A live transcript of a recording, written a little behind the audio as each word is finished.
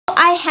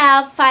I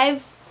have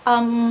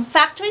 5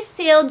 factory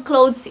sealed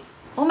clothes.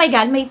 Oh my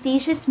god, my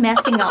tissue is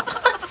messing up.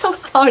 I'm so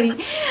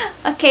sorry.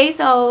 Okay,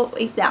 so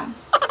wait lang.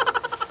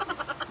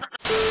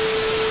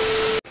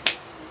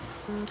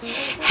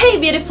 Hey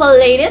beautiful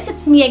ladies,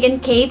 it's me again,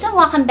 Kate, and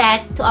welcome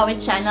back to our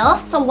channel.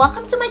 So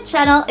welcome to my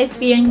channel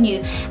if you're new.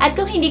 At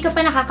kung hindi ka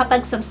pa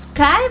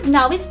nakakapag-subscribe,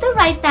 now is the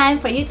right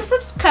time for you to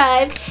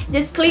subscribe.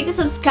 Just click the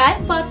subscribe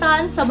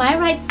button sa my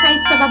right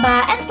side sa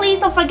baba, and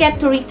please don't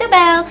forget to ring the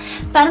bell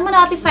para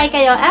ma-notify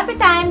kayo every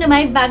time na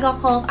may bago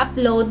akong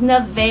upload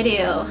na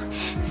video.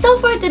 So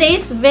for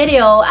today's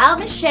video, I'll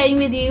be sharing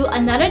with you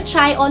another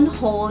try-on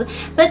haul,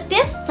 but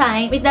this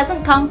time it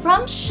doesn't come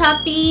from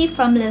Shopee,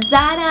 from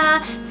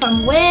Lazada,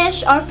 from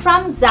Wish, or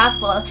from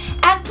Zaful.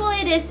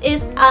 Actually, this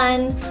is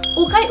an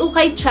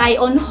Ukay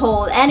try-on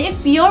haul, and if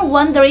you're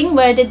wondering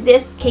where did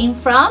this came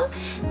from,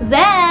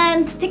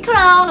 then stick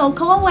around, don't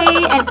go away,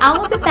 and I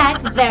will be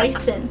back very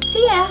soon.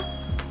 See ya!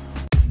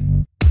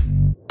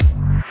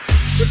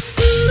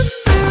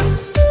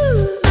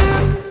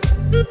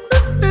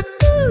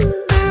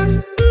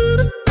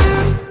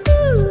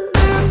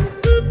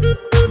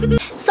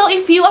 So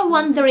if you are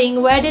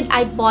wondering where did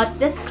I bought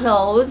this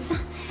clothes,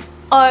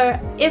 or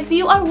if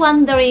you are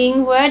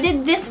wondering where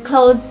did this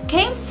clothes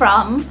came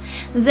from,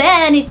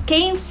 then it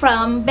came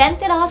from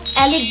VENTIDOS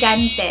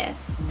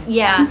Elegantes.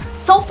 Yeah.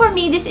 So for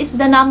me, this is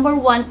the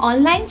 #1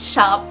 online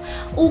shop,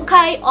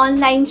 Ukay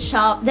online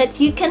shop, that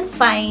you can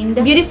find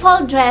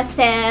beautiful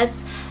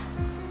dresses,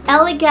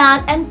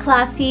 elegant and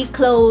classy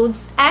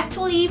clothes.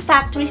 Actually,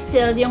 factory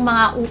sealed yung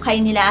mga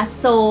ukay nila.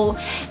 So,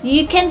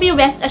 you can be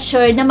rest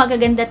assured na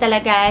magaganda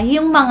talaga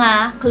yung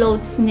mga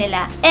clothes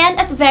nila. And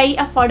at very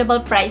affordable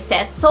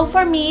prices. So,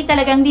 for me,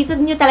 talagang dito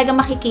nyo talaga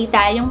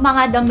makikita yung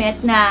mga damit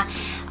na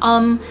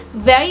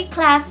very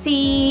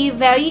classy,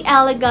 very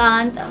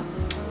elegant,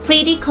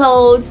 pretty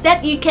clothes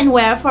that you can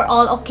wear for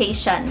all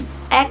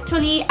occasions.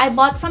 Actually, I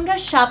bought from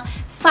their shop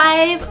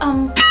 5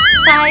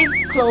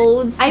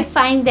 clothes. I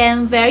find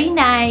them very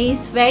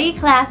nice, very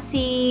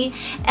classy,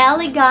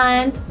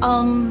 elegant,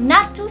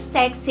 not too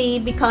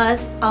sexy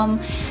because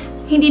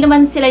hindi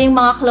naman sila yung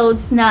mga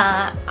clothes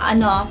na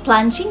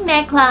plunging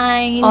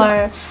neckline,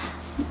 or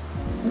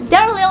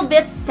they're a little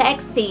bit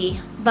sexy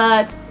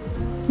but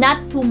not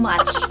too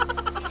much.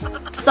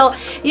 So,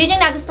 yun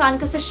yung nagustuhan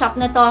ko sa shop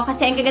na to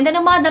kasi ang gaganda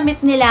ng mga damit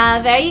nila,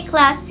 very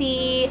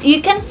classy. You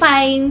can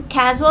find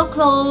casual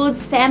clothes,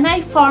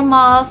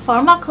 semi-formal,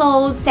 formal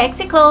clothes,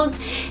 sexy clothes,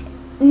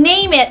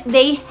 name it,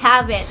 they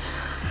have it.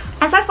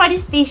 As for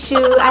this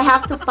tissue, I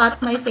have to pat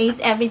my face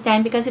every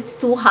time because it's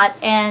too hot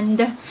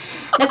and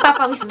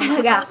nagpapawis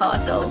talaga ako.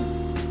 So,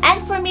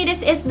 and for me, this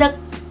is the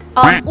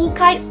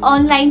Ukay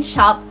online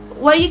shop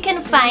where you can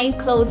find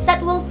clothes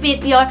that will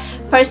fit your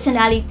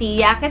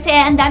personality. Yeah? Kasi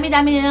ang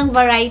dami-dami nilang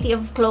variety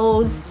of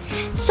clothes.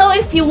 So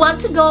if you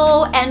want to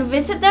go and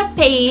visit their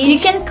page, you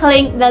can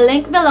click the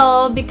link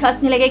below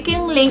because nilagay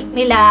ko yung link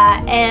nila.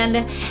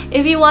 And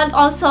if you want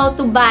also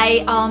to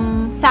buy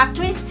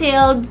factory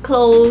sealed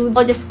clothes,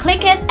 just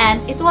click it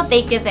and it will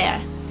take you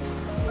there.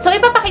 So,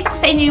 ipapakita ko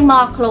sa inyo yung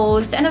mga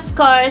clothes. And of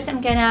course,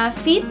 I'm gonna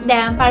fit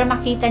them para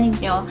makita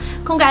ninyo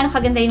kung gaano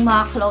kaganda yung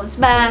mga clothes.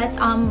 But,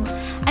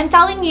 I'm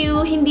telling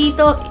you, hindi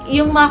to,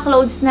 yung mga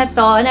clothes na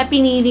to, na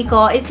pinili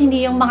ko, is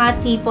hindi yung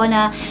mga tipo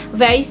na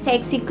very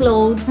sexy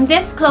clothes.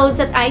 This clothes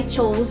that I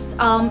chose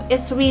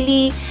is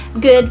really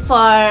good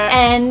for,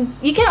 and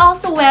you can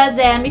also wear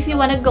them if you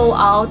wanna go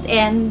out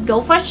and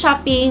go for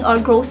shopping or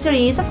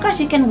groceries. Of course,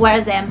 you can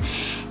wear them.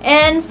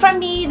 And for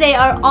me, they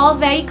are all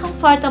very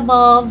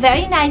comfortable,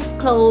 very nice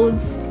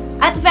clothes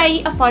at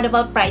very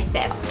affordable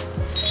prices.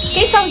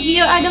 Okay, so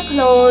here are the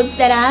clothes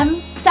that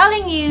I'm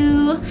telling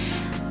you.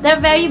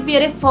 They're very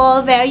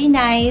beautiful, very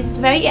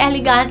nice, very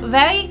elegant,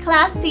 very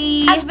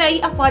classy, at very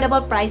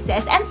affordable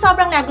prices. And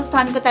sobrang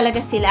nagustuhan ko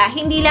talaga sila.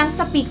 Hindi lang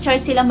sa picture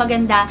sila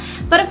maganda,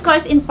 but of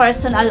course in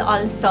personal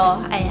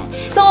also.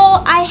 Ayan. So,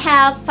 I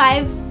have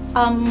 5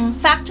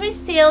 factory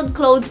sealed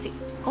clothes.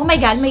 Oh my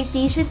god, my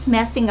tissue is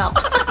messing up.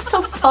 I'm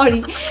so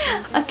sorry.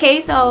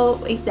 Okay, so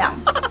wait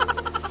lang.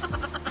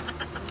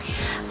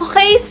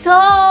 Okay, so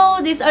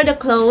these are the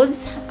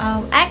clothes.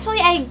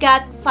 Actually, I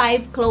got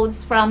 5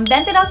 clothes from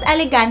VENTIDOS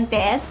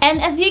Elegantes. And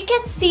as you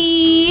can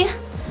see,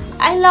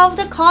 I love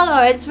the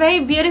color. It's very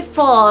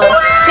beautiful.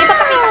 So,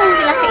 ipapakita ko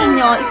sila sa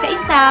inyo,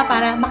 isa-isa,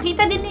 para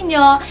makita din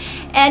ninyo.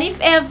 And if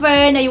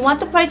ever na you want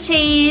to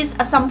purchase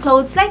some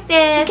clothes like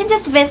this, you can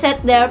just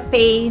visit their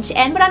page.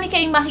 And marami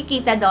kayong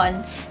makikita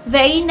doon.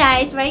 Very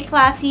nice, very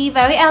classy,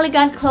 very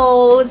elegant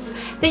clothes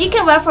that you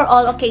can wear for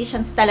all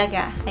occasions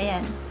talaga.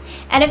 Ayan.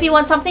 And if you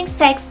want something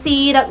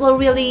sexy that will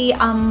really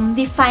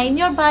define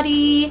your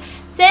body,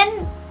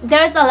 then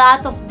there's a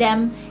lot of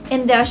them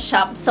in their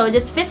shop. So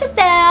just visit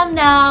them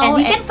now, and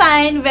you can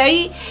find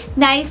very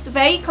nice,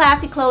 very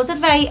classy clothes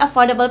at very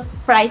affordable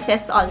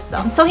prices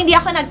also. So hindi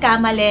ako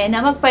nagkamali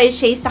na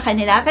mag-purchase sa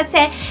kanila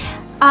kasi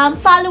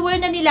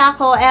follower na nila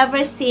ako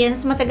ever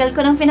since. Matagal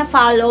ko nang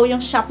pina-follow yung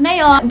shop na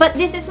yon. But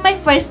this is my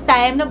first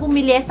time na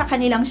bumili sa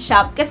kanilang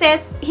shop. Kasi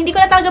hindi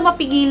ko na talaga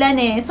mapigilan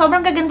eh.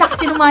 Sobrang gaganda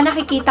kasi ng mga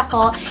nakikita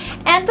ko.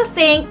 And to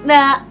think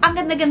na ang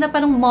ganda-ganda pa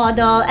ng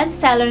model and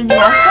seller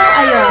nila. So,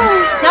 ayun.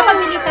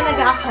 Napamili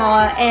talaga ako.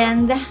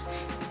 And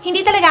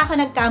hindi talaga ako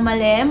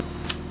nagkamali.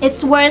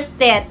 It's worth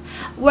it.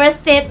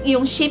 Worth it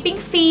yung shipping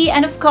fee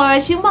and of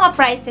course, yung mga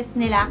prices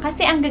nila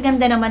kasi ang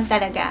gaganda naman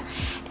talaga.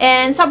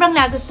 And sobrang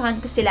nagustuhan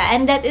ko sila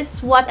and that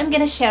is what I'm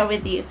gonna share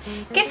with you.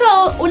 Okay, so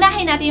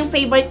unahin natin yung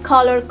favorite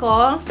color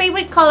ko.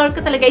 Favorite color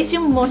ko talaga is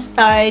yung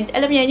mustard.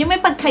 Alam niyo, yung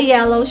may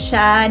pagka-yellow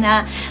siya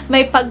na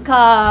may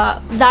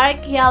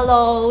pagka-dark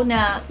yellow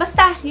na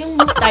basta yung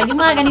mustard,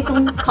 yung mga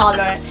ganitong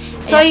color.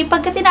 So,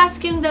 pagka tinaas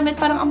ko yung damit,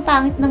 parang ang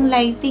pangit ng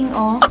lighting,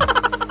 oh.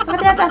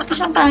 Pagka tinataas ko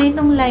siyang pangit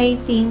ng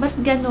lighting, ba't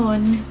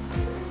ganun?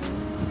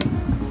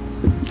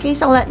 Okay,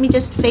 so let me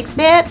just fix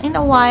it in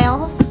a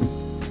while.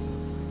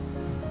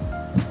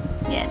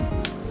 Yan.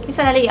 Okay,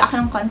 so lalagyan ako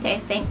ng konti,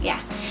 I think.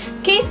 Yeah.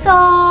 Okay, so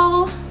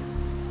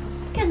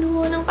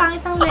ganun, ang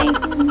pangit ng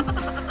lighting.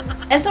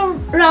 So,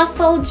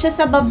 ruffled siya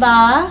sa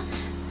baba,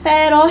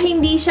 pero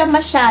hindi siya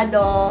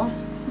masyado.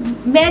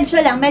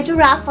 Medyo lang, medyo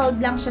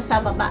ruffled lang siya sa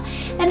baba.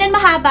 And then,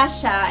 mahaba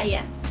siya.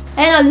 Ayan.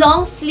 Ayan,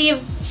 long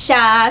sleeves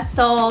siya.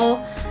 So,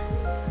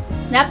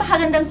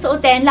 napakagandang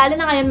suotin. Lalo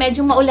na ngayon,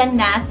 medyo maulan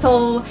na.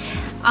 So,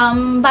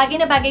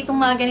 bagay na bagay itong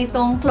mga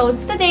ganitong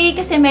clothes today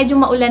kasi medyo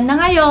maulan na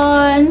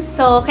ngayon.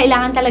 So,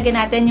 kailangan talaga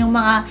natin yung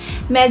mga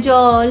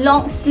medyo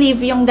long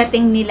sleeve yung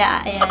dating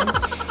nila. Ayan.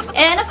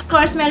 And of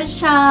course, meron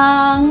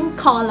siyang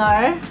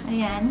collar.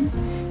 Ayan.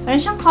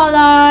 Meron siyang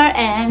collar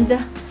and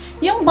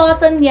yung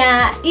button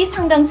niya is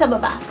hanggang sa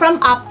baba.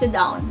 From up to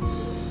down.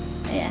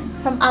 Ayan.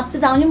 From up to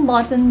down yung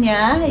button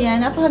niya.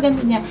 Ayan.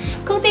 Napakaganda niya.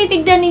 Kung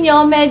titignan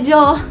ninyo,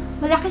 medyo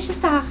malaki siya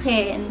sa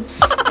akin.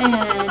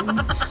 Ayan.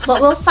 But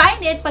we'll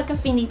find it pagka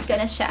finite ko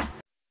na siya.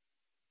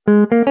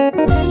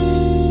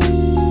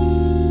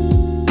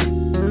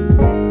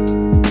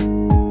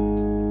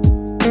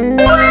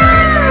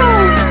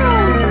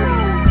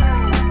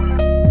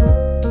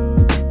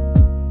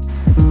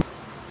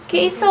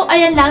 Okay, so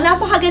ayan lang.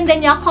 Napakaganda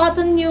niya.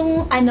 Cotton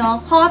yung,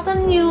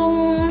 cotton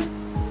yung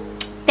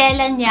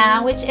tela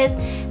niya, which is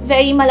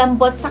very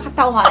malambot sa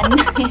katawan.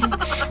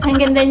 Ang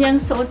ganda niyang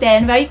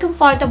suotin. Very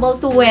comfortable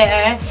to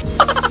wear.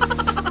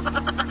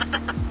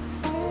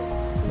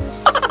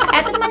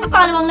 Ito naman yung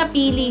pangalawang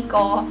napili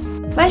ko.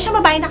 Meron siyang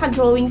babae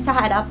naka-drawing sa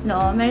harap,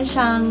 no? Meron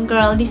siyang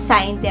girl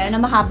design there na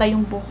mahaba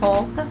yung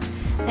buhok.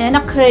 Ayan,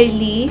 na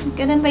curly.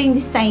 Ganun ba yung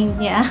design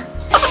niya?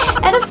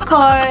 And of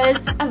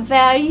course, a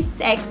very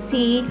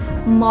sexy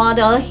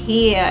model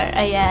here.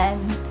 Ayan.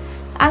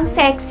 Ang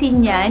sexy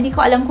niya. Hindi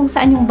ko alam kung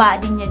saan yung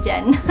body niya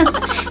dyan.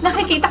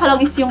 Nakikita ko lang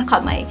is yung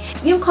kamay.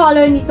 Yung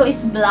color nito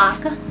is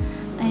black.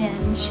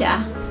 Ayan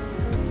siya.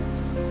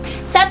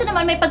 Sa ito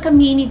naman, may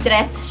pagka-mini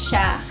dress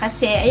siya.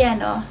 Kasi, ayan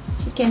o. As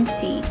you can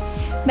see.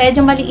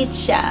 Medyo maliit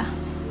siya.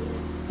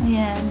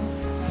 Ayan.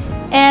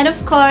 And of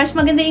course,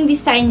 maganda yung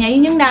design niya.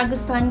 Yun yung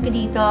nagustuhan ko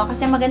dito.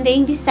 Kasi maganda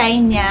yung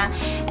design niya.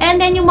 And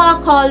then, yung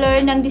mga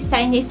color ng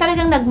design niya is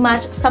talagang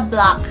nag-match sa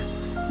black.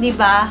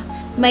 Diba?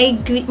 May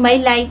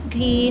light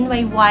green,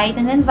 may white,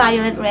 and then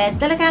violet red.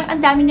 Talagang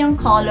ang dami niyang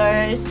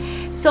colors.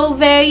 So,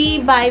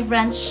 very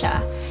vibrant siya.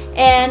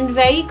 And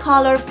very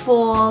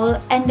colorful.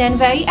 And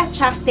then, very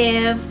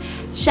attractive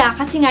siya.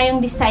 Kasi nga yung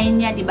design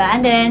niya, diba?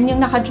 And then,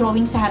 yung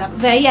naka-drawing sa harap.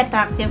 Very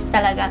attractive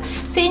talaga.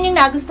 So, yun yung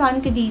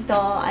nagustuhan ko dito.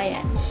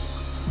 Ayan.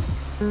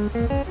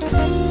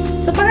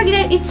 So, parang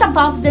it's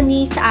above the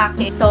knee sa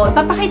akin. So,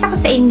 ipapakita ko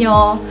sa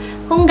inyo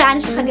kung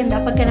gaano siya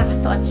kaganda pagka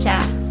nakasuot siya.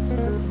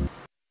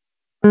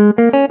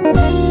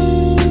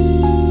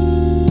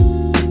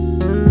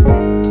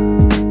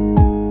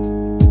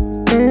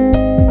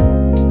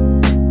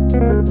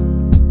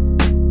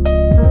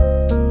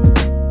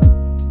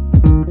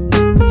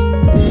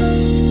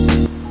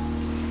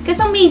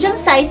 Kasi medium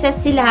sizes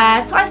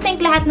sila. So, I think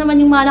lahat naman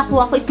yung mga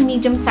nakuha ko is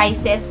medium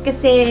sizes.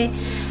 Kasi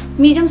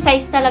medium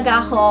size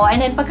talaga ako. And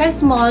then, pagka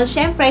small,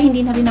 syempre,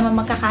 hindi na rin naman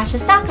magkakasya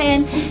sa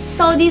akin.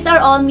 So, these are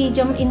all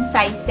medium in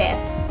sizes.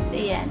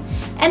 Ayan.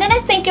 And then, I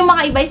think yung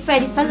mga iba is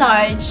pwede sa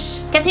large.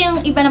 Kasi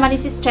yung iba naman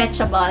is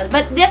stretchable.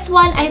 But this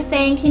one, I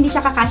think, hindi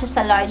siya kakasya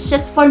sa large.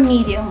 Just for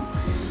medium.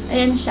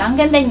 Ayan siya. Ang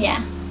ganda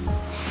niya.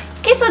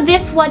 Okay, so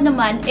this one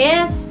naman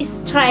is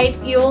stripe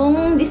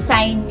yung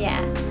design niya.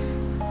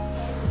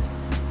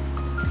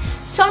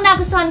 So, ang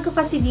nagustuhan ko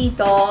kasi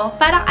dito,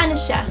 parang ano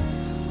siya.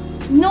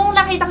 Nung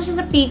nakita ko siya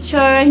sa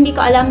picture, hindi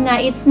ko alam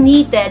na it's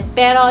knitted.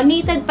 Pero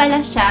knitted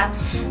pala siya.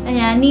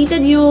 Ayan,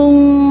 knitted yung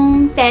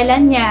tela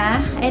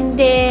niya. And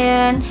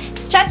then,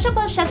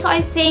 stretchable siya. So,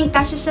 I think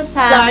kasya siya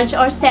sa large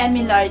or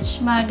semi-large.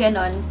 Mga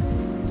ganon.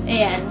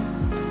 Ayan.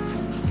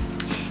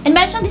 And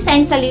meron siyang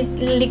design sa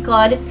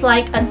likod. It's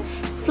like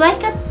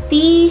a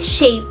T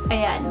shape.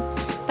 Ayan.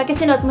 Pagka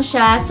sinuot mo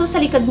siya, so sa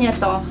likod niya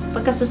to.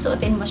 Pagka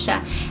susuotin mo siya.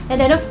 And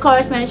then, of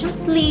course, meron siyang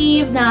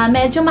sleeve na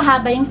medyo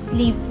mahaba yung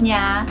sleeve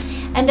niya.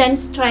 And then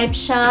striped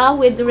siya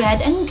with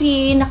red and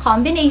green na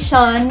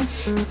combination.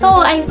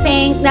 So, I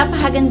think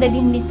napakaganda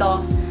din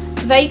nito.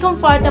 Very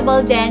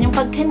comfortable din yung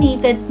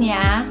pagka-knitted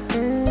niya.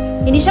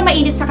 Hindi siya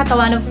mainit sa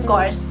katawan, of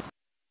course.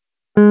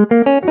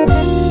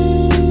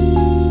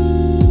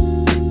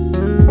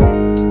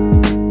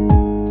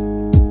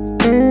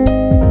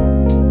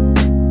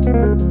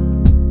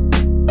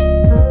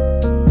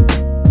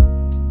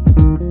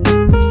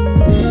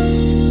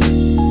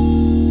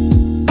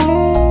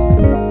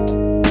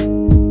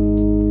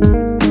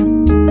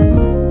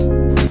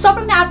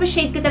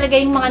 Appreciate ko talaga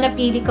yung mga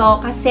napili ko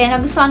kasi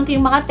nagustuhan ko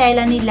yung mga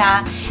tela nila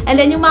and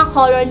then yung mga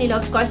color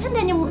nila, of course, and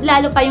then yung,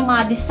 lalo pa yung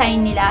mga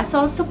design nila.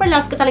 So, super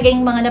love ko talaga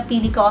yung mga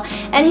napili ko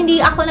and hindi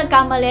ako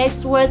nagkamali.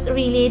 It's worth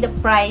really the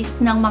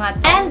price ng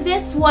mga to. And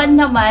this one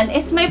naman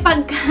is may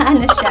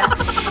pagkaano siya.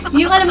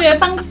 Yung alam mo yun,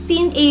 pang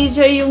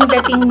teenager yung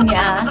dating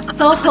niya.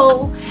 So,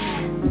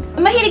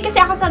 mahilig kasi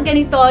ako sa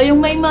ganito,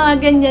 yung may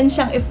mga ganyan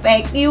siyang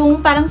effect,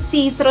 yung parang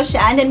see-through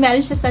siya, and then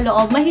meron siya sa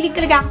loob. Mahilig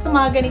talaga ako sa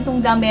mga ganitong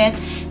damit.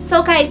 So,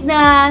 kahit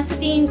na sa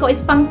tingin ko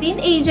is pang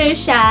teenager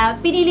siya,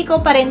 pinili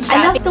ko pa rin siya. I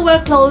love to wear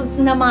clothes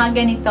na mga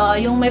ganito,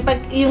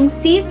 yung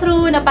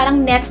see-through na parang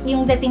net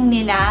yung dating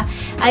nila.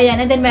 Ayan,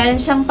 and then meron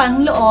siyang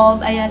pang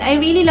loob. Ayan, I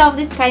really love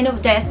this kind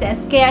of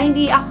dresses. Kaya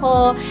hindi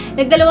ako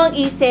nagdalawang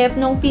isip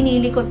nung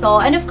pinili ko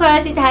to. And of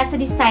course, it has a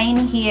design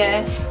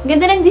here.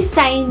 Ganda ng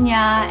design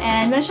niya,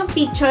 and meron siyang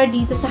picture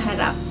dito sa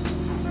harap.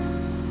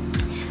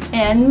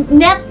 Ayan,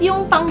 net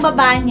yung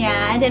pangbaba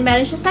niya, and then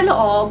meron siya sa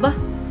loob.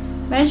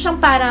 Meron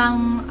siyang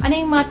parang, ano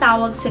yung mga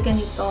tawag sa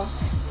ganito?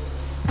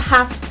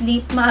 Half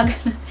sleep, mga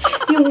ganun.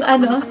 Yung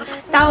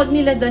tawag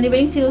nila doon, iba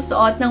yung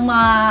sinusuot ng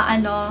mga,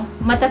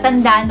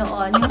 matatanda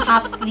noon, yung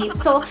half sleep.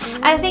 So,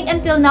 I think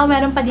until now,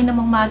 meron pa din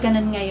namang mga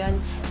ganun ngayon.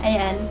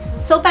 Ayan.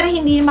 So, para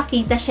hindi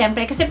makita,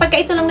 syempre. Kasi pagka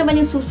ito lang naman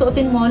yung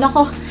susuotin mo,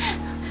 nako,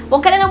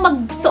 huwag ka na lang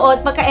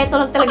magsuot pagka ito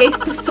lang talaga yung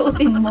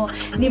susuotin mo.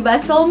 Diba?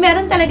 So,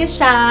 meron talaga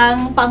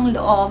siyang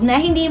pangloob na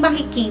hindi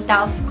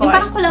makikita, of course. Yung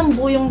parang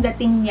kulambo yung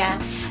dating niya.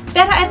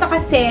 Pero ito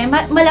kasi,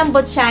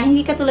 malambot siya.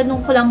 Hindi katulad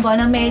nung kulambo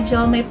na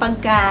medyo may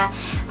pagka,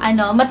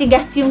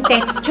 matigas yung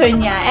texture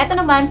niya. Ito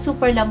naman,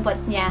 super lambot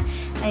niya.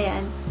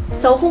 Ayan.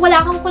 So, kung wala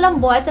akong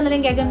kulambo, ito na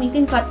lang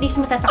gagamitin ko. At least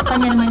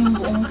matatakpan niya naman yung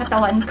buong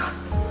katawan ko.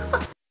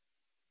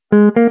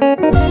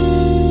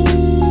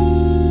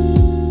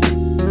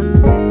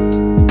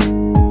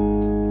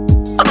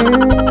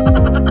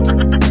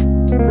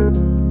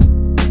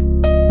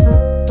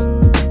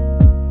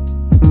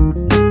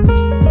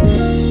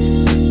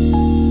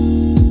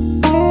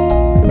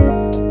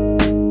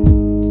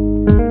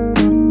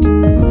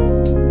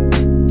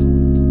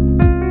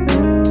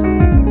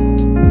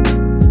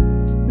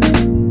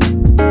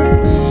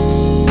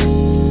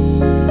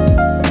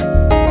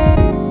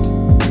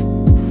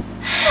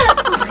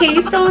 Okay,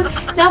 so,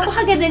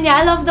 napakaganda niya.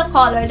 I love the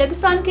color.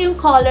 Nagustuhan ko yung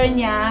color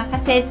niya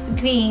kasi it's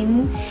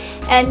green.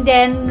 And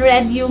then,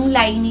 red yung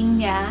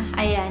lining niya.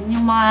 Ayan,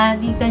 yung mga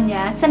dito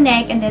niya. Sa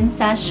neck and then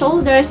sa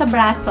shoulder, sa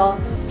braso.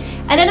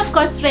 And then, of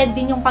course, red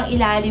din yung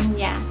pang-ilalim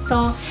niya.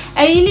 So,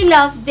 I really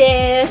love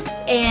this.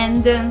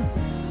 And,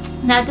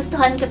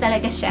 nagustuhan ko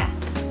talaga siya.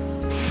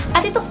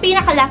 At itong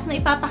pinaka-last na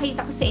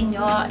ipapakita ko sa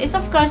inyo is,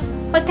 of course,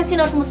 pagka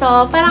sinuot mo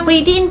to, parang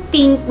pretty in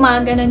pink,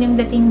 mga ganun yung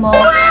dating mo.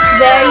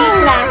 Very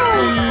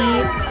classy.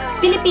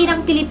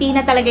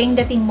 Pilipinang-Pilipina talaga yung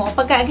dating mo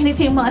pagka ganito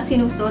yung mga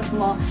sinusuot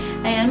mo.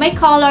 Ayan, may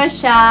collar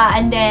siya,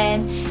 and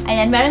then,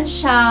 ayan, meron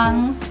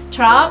siyang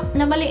strap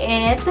na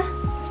maliit.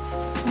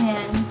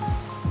 Ayan.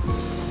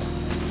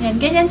 Ayan,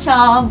 ganyan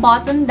siya,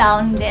 button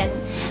down din.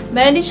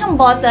 Meron din siyang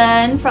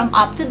button from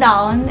up to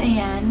down,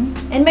 ayan.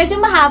 And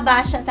medyo mahaba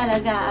siya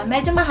talaga.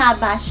 Medyo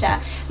mahaba siya.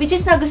 Which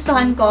is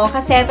nagustuhan ko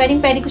kasi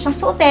pwedeng-pwede ko siyang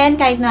suotin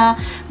kahit na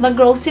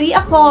mag-grocery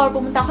ako or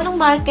pumunta ako ng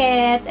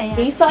market. Ayan.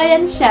 Okay, so,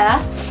 ayan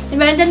siya. And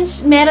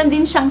meron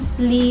din siyang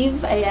sleeve.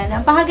 Ayan.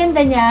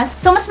 Napakaganda niya.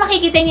 So, mas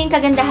makikita niyo yung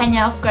kagandahan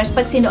niya, of course,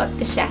 pag sinuot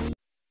ko siya.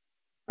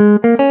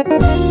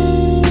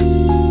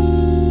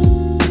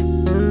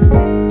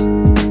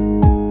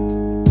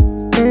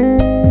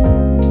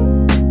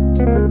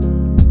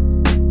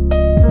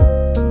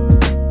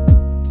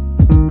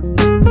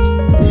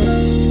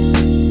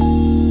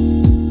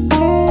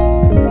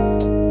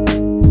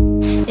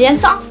 Ayan,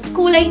 so ang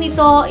kulay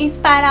nito is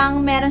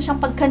parang meron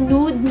siyang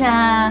pagka-nude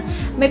na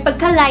may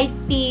pagka-light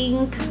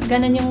pink,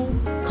 ganun yung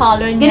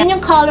color niya. Ganun yung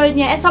color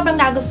niya, at sobrang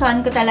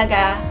nagustuhan ko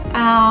talaga.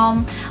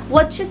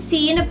 What you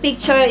see in a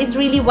picture is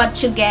really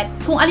what you get.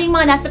 Kung ano yung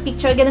mga nasa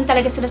picture, ganun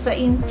talaga sila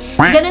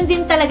ganun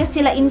din talaga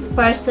sila in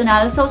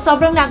personal. So,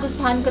 sobrang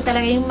nagustuhan ko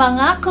talaga yung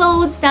mga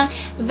clothes ng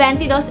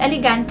VENTIDOS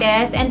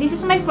Elegantes. And this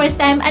is my first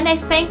time, and I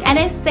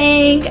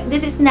think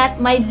this is not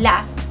my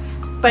last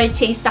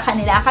purchase sa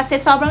kanila kasi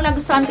sobrang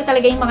nagustuhan ko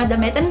talaga yung mga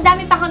damit. Ang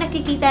dami pa akong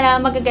nakikita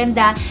na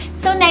magaganda.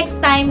 So, next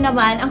time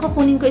naman, ang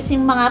kukunin ko is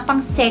yung mga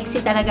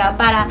pang-sexy talaga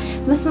para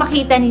mas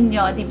makita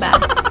ninyo, diba?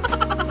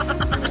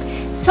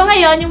 So,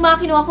 ngayon, yung mga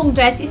kinuha kong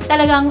dress is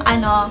talagang,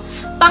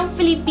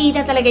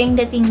 pang-Filipina talaga yung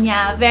dating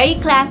niya. Very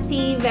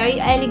classy,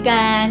 very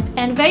elegant,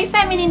 and very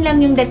feminine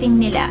lang yung dating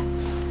nila.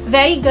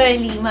 Very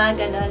girly,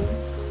 mga ganon.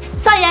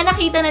 So, ayan,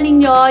 nakita na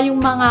ninyo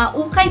yung mga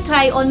Ukay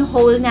try-on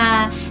haul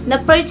na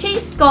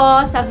na-purchase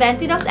ko sa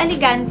VENTIDOS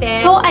Elegante.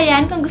 So,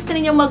 ayan, kung gusto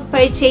niyo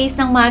mag-purchase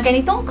ng mga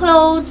ganitong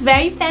clothes,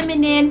 very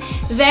feminine,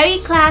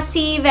 very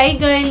classy, very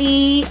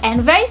girly,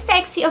 and very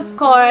sexy, of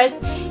course,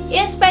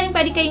 is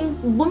pwede kayong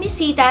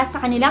bumisita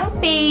sa kanilang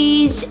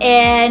page,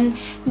 and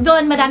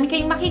doon madami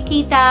kayong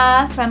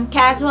makikita from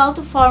casual to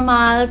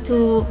formal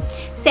to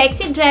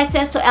sexy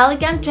dresses to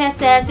elegant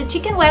dresses to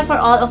you can wear for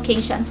all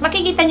occasions.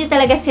 Makikita nyo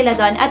talaga sila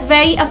doon at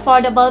very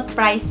affordable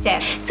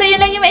prices. So, yun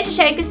lang yung may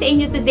share ko sa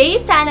inyo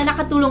today. Sana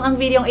nakatulong ang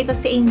video ito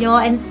sa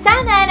inyo and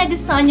sana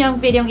nagustuhan nyo ang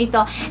video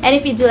ito. And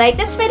if you do like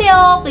this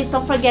video, please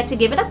don't forget to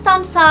give it a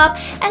thumbs up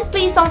and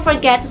please don't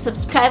forget to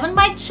subscribe on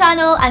my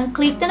channel and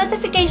click the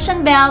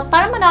notification bell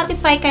para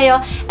ma-notify kayo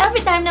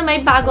every time na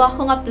may bago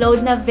akong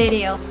upload na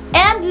video.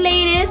 And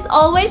ladies,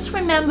 always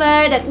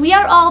remember that we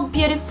are all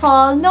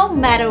beautiful no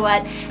matter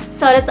what.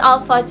 So that's all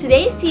for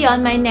today. See you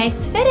on my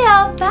next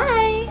video.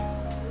 Bye!